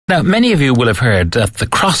Now, many of you will have heard that the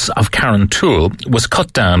cross of Carauntoohill was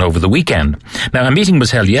cut down over the weekend. Now, a meeting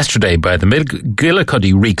was held yesterday by the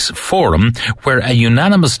Gillicuddy Reeks Forum where a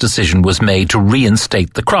unanimous decision was made to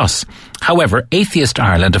reinstate the cross. However, Atheist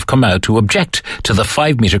Ireland have come out to object to the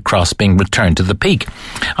 5-metre cross being returned to the peak.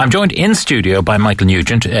 I'm joined in studio by Michael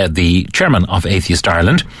Nugent, the chairman of Atheist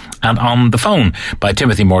Ireland, and on the phone by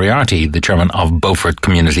Timothy Moriarty, the chairman of Beaufort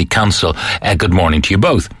Community Council. Good morning to you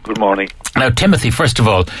both. Good morning. Now, Timothy, first of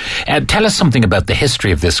all, tell us something about the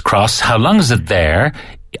history of this cross. How long is it there,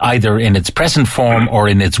 either in its present form or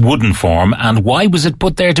in its wooden form, and why was it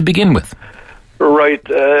put there to begin with? Right,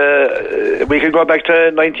 we can go back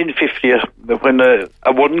to 1950 when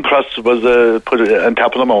a wooden cross was put on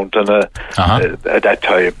top of the mountain at that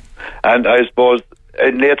time. And I suppose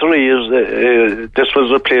in later years, this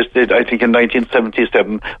was replaced, I think, in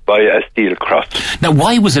 1977 by a steel cross. Now,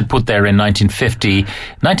 why was it put there in 1950?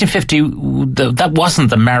 1950, that wasn't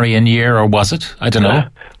the Marian year, or was it? I don't know.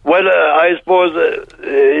 Well, I suppose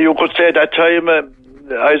you could say at that time,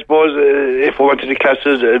 I suppose if we wanted to class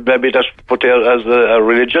it, maybe that's put there as a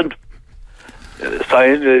religion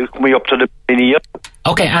sign coming up to the year.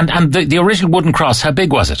 Okay, and the original wooden cross, how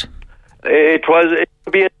big was it? It would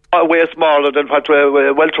be way smaller than what,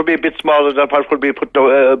 well, it would be a bit smaller than what could be put,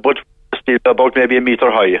 but still about maybe a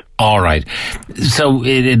metre high. All right. So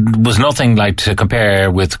it was nothing like to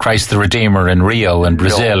compare with Christ the Redeemer in Rio and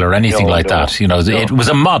Brazil or anything like that. You know, it was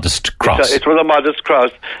a modest cross. It was a modest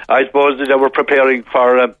cross. I suppose they were preparing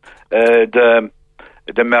for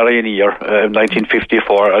the Marian year,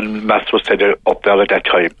 1954, and Mass was set up there at that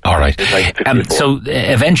time. All right. So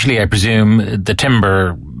eventually, I presume, the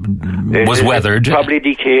timber was weathered. Probably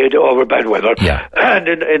decayed over bad weather. Yeah. And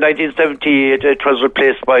in 1978, it was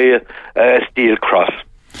replaced by a steel cross.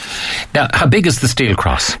 Now, how big is the steel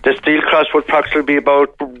cross? The steel cross would approximately be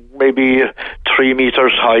about maybe 3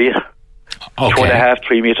 metres high. Okay. 2.5,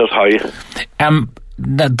 3 metres high.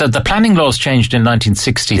 The planning laws changed in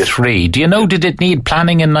 1963. Yes. Do you know, did it need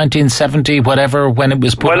planning in 1970, whatever, when it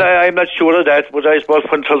was put? Well, I'm not sure of that, but I suppose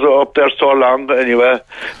when it was up there so long, anyway.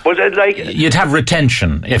 But you'd have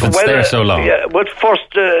retention if it's there so long. Yeah, but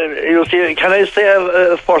first, you see, can I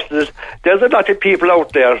say first this? There's a lot of people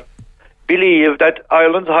out there believe that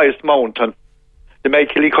Ireland's highest mountain, the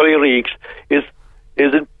Killicolly Reeks, is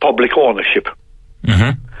in public ownership.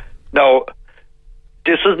 Mm-hmm. Now,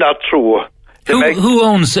 this is not true. Who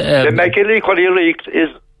owns... the Killicolly Reeks is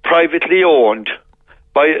privately owned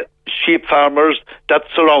by sheep farmers that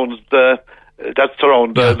surround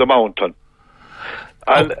the mountain.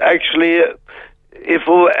 And actually, if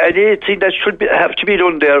anything that have to be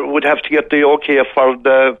done there would have to get the okay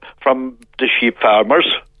from the sheep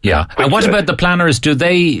farmers. Yeah. And what about the planners? Do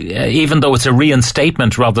they, even though it's a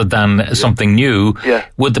reinstatement rather than something new,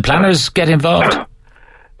 would the planners get involved?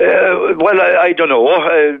 Well, I don't know.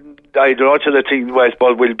 I don't know to the thing I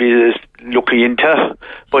suppose we'll be looking into,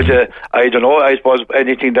 but I don't know. I suppose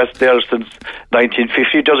anything that's there since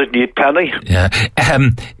 1950 doesn't need planning. Yeah,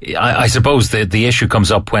 I suppose the issue comes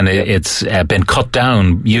up when it's been cut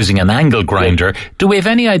down using an angle grinder. Yeah. Do we have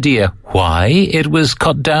any idea why it was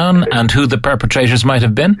cut down and who the perpetrators might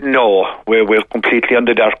have been? No, we're completely in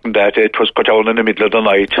the dark on that. It was cut down in the middle of the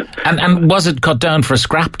night. And was it cut down for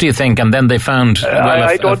scrap, do you think? And then they found...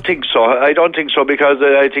 I don't think so. I don't think so, because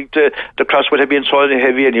I think the cross would have been so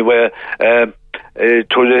heavy anyway that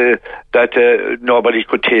nobody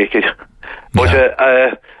could take it. But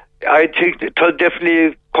I think it was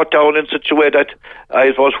definitely cut down in such a way that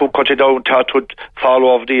I suppose who cut it down thought would fall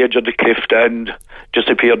over the edge of the cliff and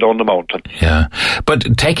disappear down the mountain. Yeah,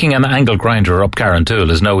 but taking an angle grinder up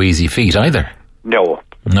Carauntoohill is no easy feat either. No.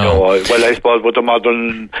 Well, I suppose with the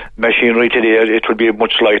modern machinery today, it would be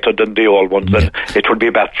much lighter than the old ones, and it would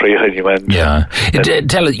be battery anyway. Yeah.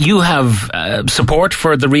 Tell us, you have support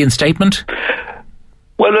for the reinstatement?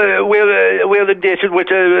 Well, we're inundated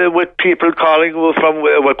with people calling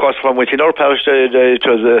from within our parish, it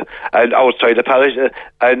was and outside the parish,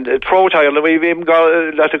 and throughout Ireland. We've even got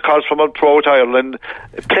a lot of calls from throughout Ireland,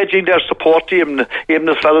 pledging their support to him, even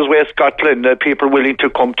as far as West Scotland. People willing to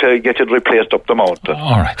come to get it replaced up the mountain.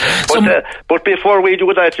 All right, but before we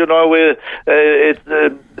do that, you know,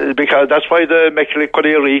 because that's why the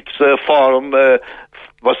Killicolly Reeks Forum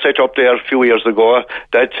was set up there a few years ago.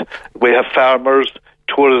 That we have farmers,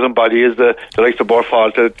 tourism bodies, the likes of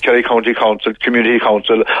Beaufort, the Kerry County Council, Community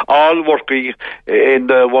Council, all working in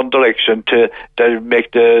one direction to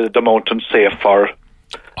make the mountain safe for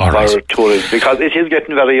tourism, because it is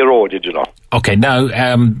getting very eroded, you know. Okay, now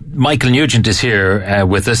Michael Nugent is here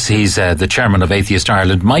with us. He's the chairman of Atheist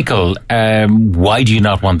Ireland. Michael, why do you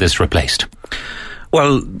not want this replaced?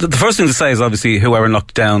 Well, the first thing to say is obviously whoever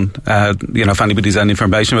knocked down, if anybody's any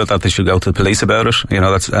information about that, they should go to the police about it.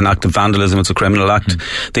 That's an act of vandalism. It's a criminal act.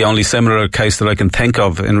 The only similar case that I can think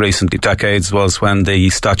of in recent decades was when the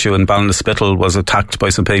statue in Ballinasspittle was attacked by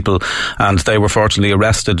some people, and they were fortunately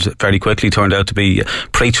arrested very quickly. Turned out to be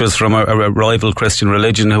preachers from a rival Christian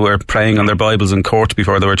religion who were praying on their Bibles in court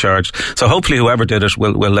before they were charged. So hopefully whoever did it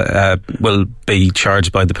will be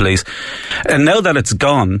charged by the police. And now that it's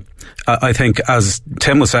gone, I think, as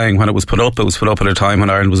Tim was saying, when it was put up at a time when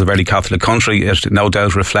Ireland was a very Catholic country. It no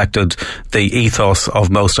doubt reflected the ethos of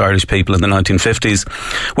most Irish people in the 1950s.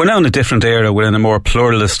 We're now in a different era. We're in a more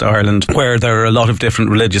pluralist Ireland where there are a lot of different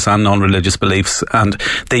religious and non-religious beliefs, and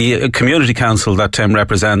the community council that Tim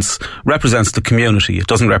represents the community. It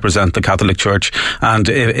doesn't represent the Catholic Church, and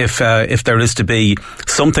if there is to be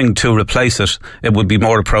something to replace it, it would be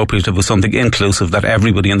more appropriate if it was something inclusive that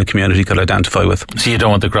everybody in the community could identify with. So you don't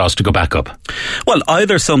want the cross to go back up? Well,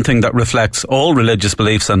 either something that reflects all religious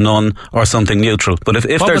beliefs and none, or something neutral. But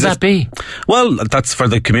if what would that be? Well, that's for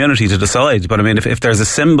the community to decide. But I mean, if there's a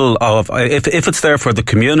symbol of, if it's there for the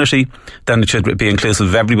community, then it should be inclusive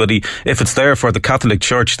of everybody. If it's there for the Catholic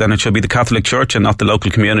Church, then it should be the Catholic Church and not the local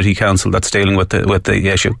community council that's dealing with the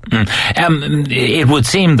issue. It would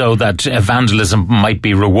seem, though, that vandalism might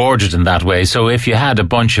be rewarded in that way. So if you had a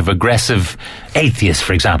bunch of aggressive atheists,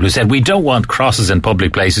 for example, who said, we don't want crosses in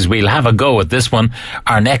public places, we'll have a go at this one,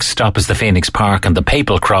 our next stop is the Phoenix Park and the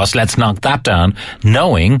Papal Cross, let's knock that down,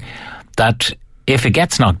 knowing that if it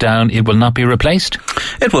gets knocked down, it will not be replaced?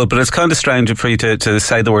 It will, but it's kind of strange for you to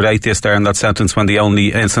say the word atheist there in that sentence when the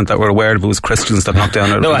only incident that we're aware of was Christians that knocked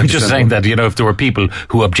down. No, I'm just saying that, if there were people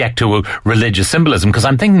who object to religious symbolism, because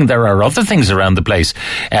I'm thinking there are other things around the place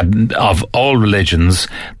of all religions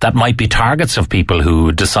that might be targets of people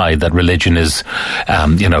who decide that religion is,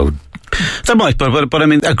 There might, but I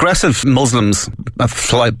mean, aggressive Muslims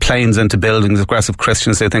fly planes into buildings, aggressive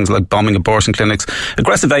Christians say things like bombing abortion clinics,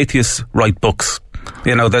 aggressive atheists write books.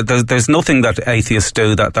 There's nothing that atheists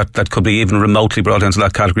do that could be even remotely brought into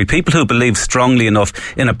that category. People who believe strongly enough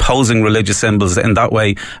in opposing religious symbols in that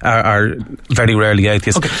way are very rarely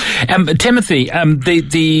atheists. Okay. Timothy,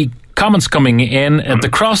 the comments coming in, the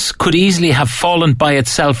cross could easily have fallen by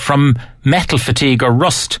itself from metal fatigue or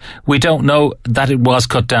rust. We don't know that it was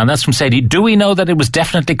cut down. That's from Sadie. Do we know that it was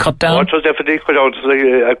definitely cut down? No, it was definitely cut down. It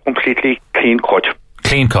was a completely clean cut.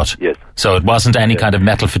 Clean cut? Yes. So it wasn't any kind of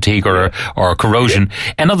metal fatigue or corrosion.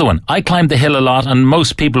 Yes. Another one. I climbed the hill a lot, and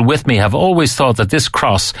most people with me have always thought that this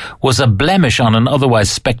cross was a blemish on an otherwise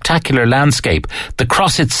spectacular landscape. The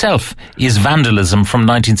cross itself is vandalism from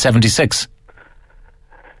 1976.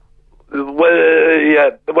 Well,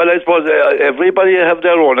 I suppose everybody have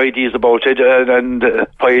their own ideas about it, and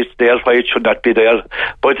why it's there, why it should not be there.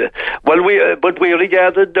 But we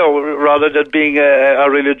regard it now, rather than being a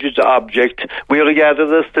religious object, we regard it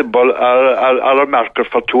as a symbol or a marker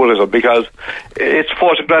for tourism, because it's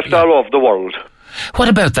photographed all over the world. What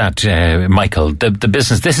about that, Michael, the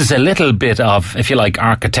business? This is a little bit of, if you like,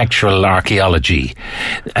 architectural archaeology.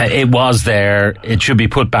 It was there. It should be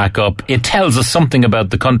put back up. It tells us something about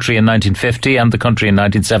the country in 1950 and the country in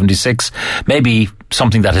 1976. Maybe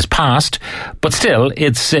something that has passed, but still,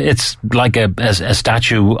 it's like a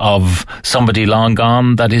statue of somebody long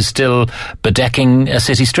gone that is still bedecking a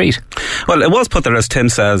city street. Well, it was put there, as Tim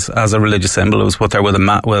says, as a religious symbol. It was put there with a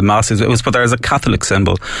mass. It was put there as a Catholic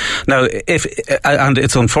symbol. Now, and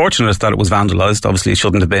it's unfortunate that it was vandalised. Obviously, it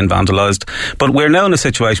shouldn't have been vandalised. But we're now in a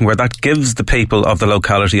situation where that gives the people of the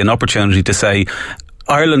locality an opportunity to say,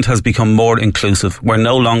 Ireland has become more inclusive. We're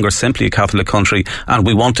no longer simply a Catholic country, and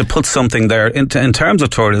we want to put something there in terms of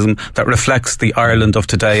tourism that reflects the Ireland of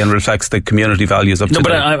today and reflects the community values of today. No,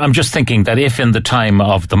 but I'm just thinking that if in the time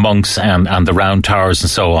of the monks and the round towers and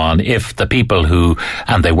so on, if the people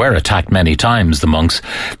and they were attacked many times, the monks,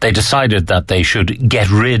 they decided that they should get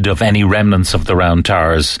rid of any remnants of the round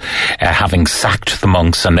towers, having sacked the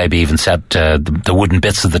monks and maybe even set the wooden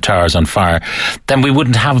bits of the towers on fire, then we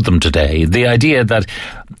wouldn't have them today. The idea that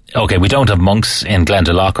okay, we don't have monks in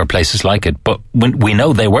Glendalough or places like it, but we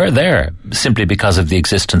know they were there simply because of the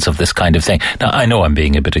existence of this kind of thing. Now, I know I'm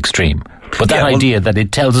being a bit extreme, but that idea that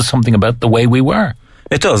it tells us something about the way we were.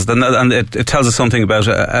 It does, and it tells us something about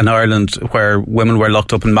an Ireland where women were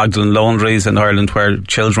locked up in Magdalen laundries, an Ireland where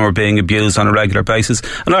children were being abused on a regular basis,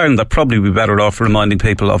 an Ireland that probably would be better off reminding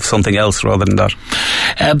people of something else rather than that.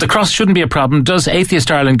 The cross shouldn't be a problem. Does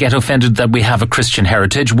Atheist Ireland get offended that we have a Christian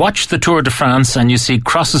heritage? Watch the Tour de France and you see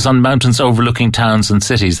crosses on mountains overlooking towns and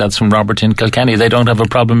cities. That's from Robert in Kilkenny. They don't have a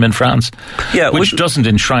problem in France, which doesn't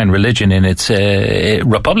enshrine religion in its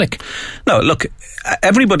republic. No, look,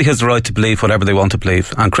 everybody has the right to believe whatever they want to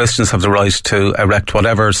believe, and Christians have the right to erect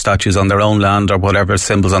whatever statues on their own land or whatever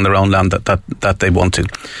symbols on their own land that they want to.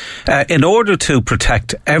 In order to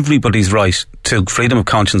protect everybody's right to freedom of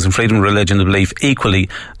conscience and freedom of religion and belief equally,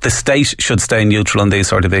 the state should stay neutral on these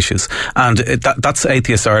sort of issues. And that's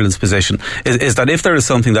Atheist Ireland's position, is that if there is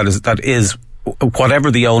something that is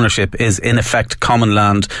whatever the ownership is, in effect common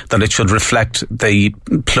land, that it should reflect the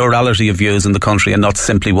plurality of views in the country and not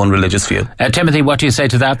simply one religious view. Timothy, what do you say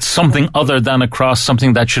to that? Something other than a cross,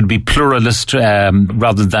 something that should be pluralist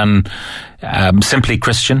rather than simply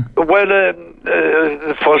Christian? Well,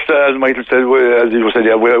 first, as Michael said, as you said,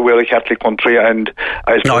 we're a Catholic country, and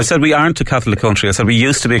I said we aren't a Catholic country. I said we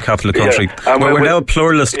used to be a Catholic country. Yeah, we're now a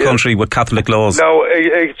pluralist country with Catholic laws. Now,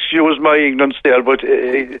 excuse my ignorance there, but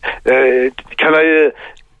do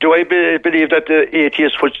I believe that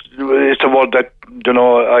atheist, which is a word that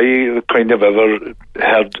I kind of ever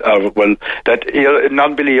heard of, that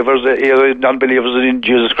non-believers in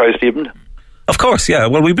Jesus Christ even? Of course, yeah.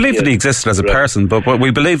 Well, we believe that he existed as a person, but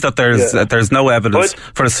we believe that there's no evidence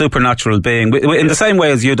for a supernatural being. In the same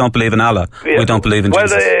way as you don't believe in Allah, we don't believe in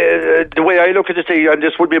Jesus. The way I look at it, and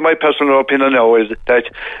this would be my personal opinion now, is that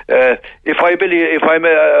if I'm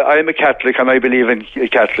a Catholic and I believe in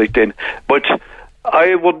Catholic, then, but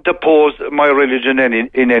I wouldn't oppose my religion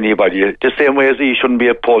in anybody, the same way as he shouldn't be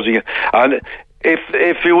opposing it. And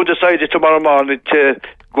if you decided tomorrow morning to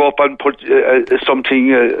go up and put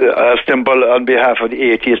something, a symbol on behalf of the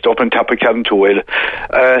atheist up on top of Carauntoohill,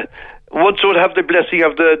 one should have the blessing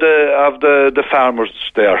of the farmers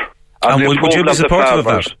there. And would you be supportive of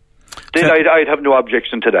that? Then I'd have no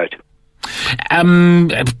objection to that.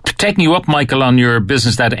 Taking you up, Michael, on your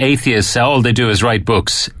business that atheists, all they do is write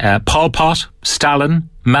books. Pol Pot, Stalin,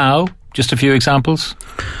 Mao, just a few examples.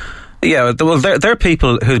 Yeah, well, they're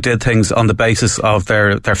people who did things on the basis of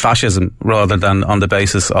their fascism rather than on the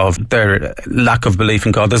basis of their lack of belief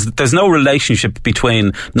in God. There's no relationship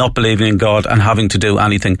between not believing in God and having to do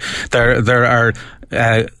anything. There are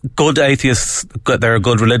good atheists, there are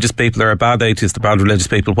good religious people, there are bad atheists, there are bad religious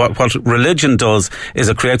people. What religion does is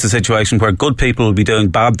it creates a situation where good people will be doing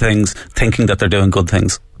bad things thinking that they're doing good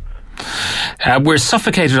things. We're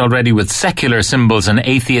suffocated already with secular symbols and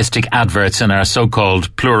atheistic adverts in our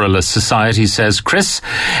so-called pluralist society, says Chris.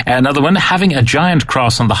 Another one, having a giant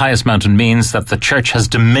cross on the highest mountain means that the church has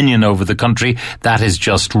dominion over the country. That is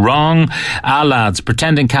just wrong. Lads,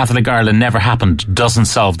 pretending Catholic Ireland never happened doesn't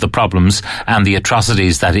solve the problems and the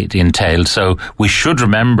atrocities that it entailed. So we should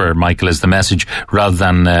remember, Michael, is the message, rather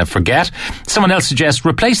than forget. Someone else suggests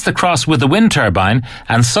replace the cross with a wind turbine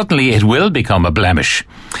and suddenly it will become a blemish.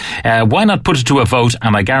 Why not put it to a vote,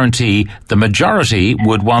 and I guarantee the majority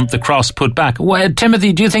would want the cross put back. Well,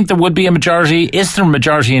 Timothy, do you think there would be a majority? Is there a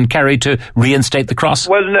majority in Kerry to reinstate the cross?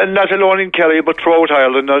 Well, not alone in Kerry, but throughout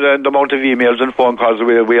Ireland, the amount of emails and phone calls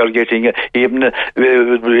we are getting, even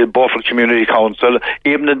Beaufort Community Council,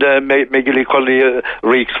 even in the McGillicuddy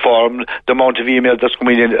Reeks Forum, the amount of emails that's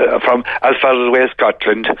coming in from as far as West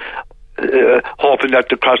Scotland, hoping that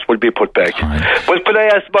the cross will be put back. Right. But could I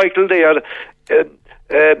ask Michael there,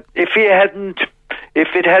 if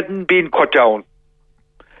it hadn't been cut down,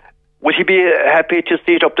 would he be happy to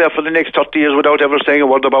see it up there for the next 30 years without ever saying a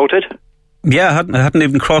word about it? Yeah, it hadn't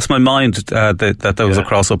even crossed my mind that there was a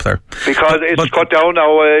cross up there. Because it's cut down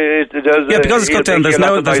now. Because it's cut down,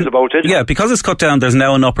 because it's cut down, there's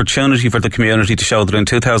now an opportunity for the community to show that in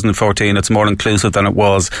 2014 it's more inclusive than it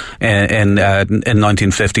was in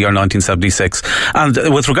 1950 or 1976. And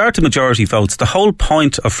with regard to majority votes, the whole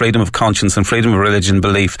point of freedom of conscience and freedom of religion and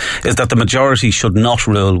belief is that the majority should not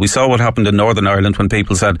rule. We saw what happened in Northern Ireland when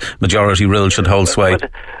people said majority rule should hold sway.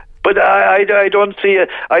 But I don't see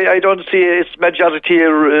it's majority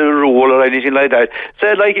rule or anything like that. So,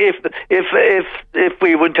 like if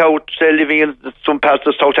we went out, say, living in some parts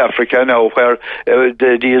of South Africa now, where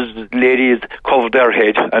these ladies cover their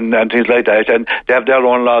head and things like that, and they have their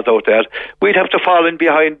own laws out there, we'd have to fall in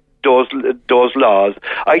behind those laws.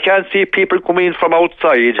 I can't see people coming in from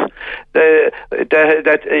outside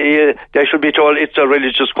that they should be told it's a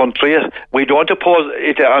religious country. We don't oppose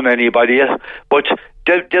it on anybody, but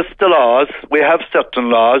just the laws. We have certain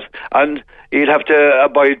laws, and you'd have to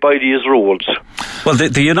abide by these rules. Well,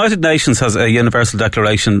 the United Nations has a universal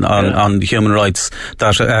declaration on human rights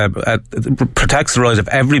that protects the right of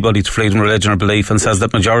everybody to freedom of religion or belief, and says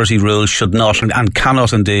that majority rule should not and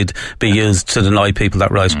cannot indeed be used to deny people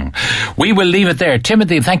that right. We will leave it there.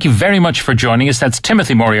 Timothy, thank you very much for joining us. That's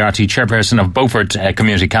Timothy Moriarty, chairperson of Beaufort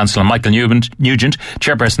Community Council, and Michael Nugent,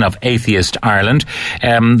 chairperson of Atheist Ireland.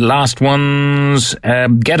 Last ones,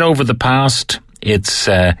 get over the past. It's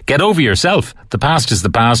get over yourself. The past is the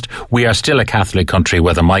past. We are still a Catholic country,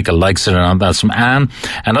 whether Michael likes it or not. That's from Anne.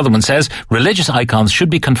 Another one says, religious icons should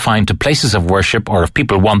be confined to places of worship, or if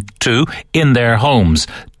people want to, in their homes.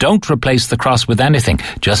 Don't replace the cross with anything.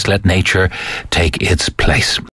 Just let nature take its place.